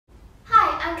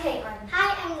I'm Caitlin.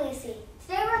 Hi, I'm Lucy.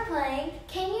 Today we're playing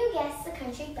Can you guess the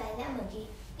country by the emoji?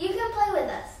 You Can Play With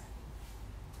Us.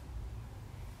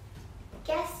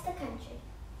 Guess the country.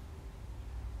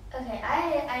 Okay,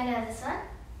 I know this one.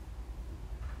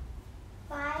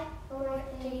 5, 4,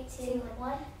 3, 2,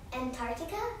 1.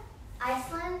 Antarctica?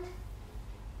 Iceland.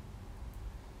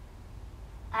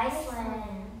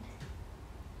 Iceland.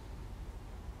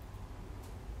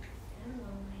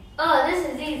 Oh,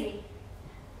 this is easy.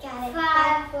 Got it.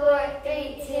 5, 4,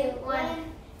 3, 2,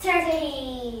 1.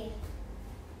 Turkey.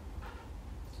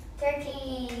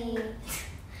 Turkey.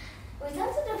 We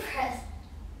sound so depressed.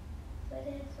 What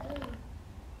is it?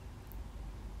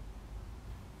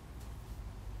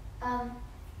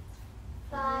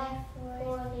 5,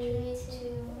 4, 3, 2,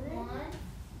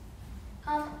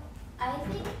 1. I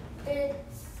think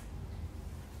it's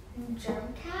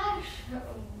Germany.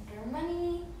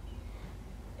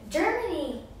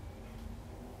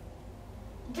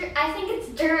 I think it's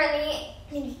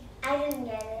Germany. I didn't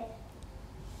get it.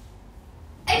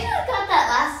 I just got that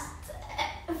last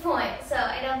point, so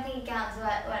I don't think it counts,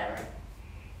 but whatever.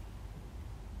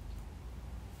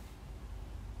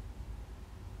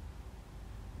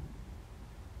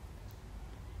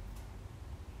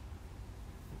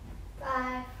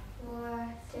 Five,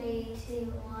 4, 3, 2,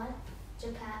 1.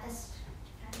 Japan.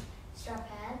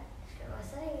 Japan. Was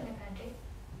that even a country?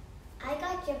 I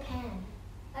got Japan.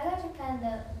 I got Japan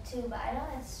though too, but I don't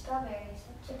have strawberries.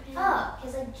 Japan. Oh.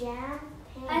 It's a jam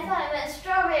pan. I thought it meant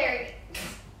strawberry.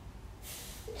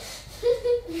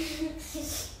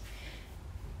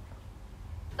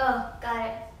 Oh, got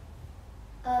it.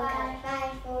 Oh, got it.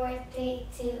 5, 4, 3,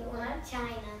 2, 1.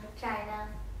 China.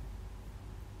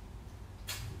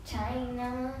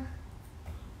 China.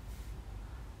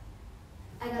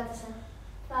 I got this one.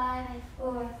 5,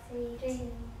 4, 3,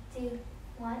 2,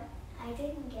 1. I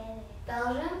didn't get it.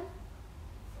 Belgium.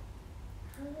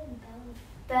 How did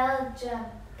Belgium?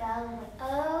 Belgium.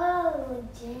 Oh,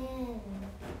 Jen.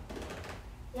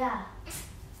 Yeah.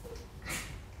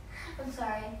 I'm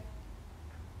sorry.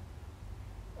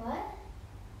 What?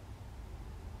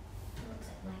 It looks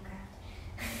like Minecraft.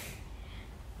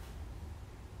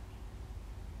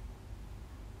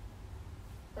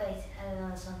 Wait, I don't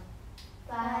know this one.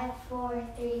 5, 4,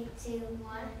 3, 2,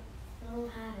 1. I don't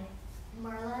have it.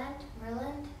 Merland.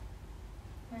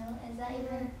 Is that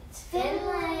even? It's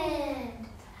Finland.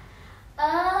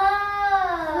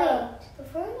 Oh. Wait,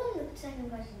 before we go to the second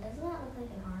question, doesn't that look like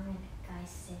an arm and a guy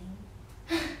sitting?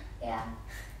 Yeah.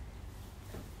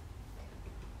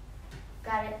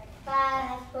 Got it.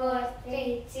 5, 4,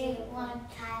 3, 2, 1.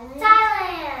 Thailand?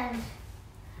 Thailand.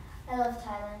 I love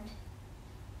Thailand.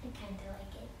 I kind of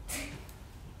like it.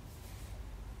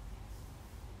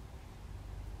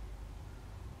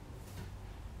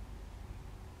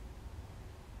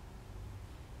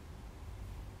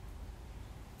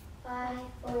 Five,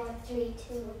 4, 3,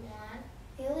 2, 1.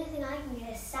 The only thing I can get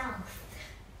is south.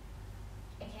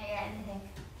 I can't get anything.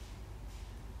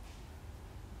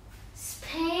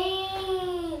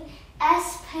 Spain.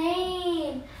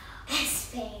 Spain.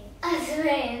 Spain.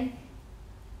 Spain.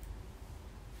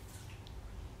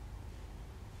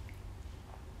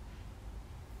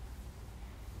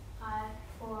 5,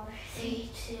 4, 3,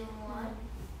 2, 1.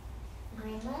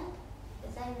 Greenland?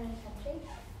 Is that even a country?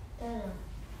 No.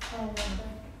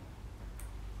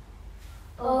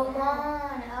 Oman.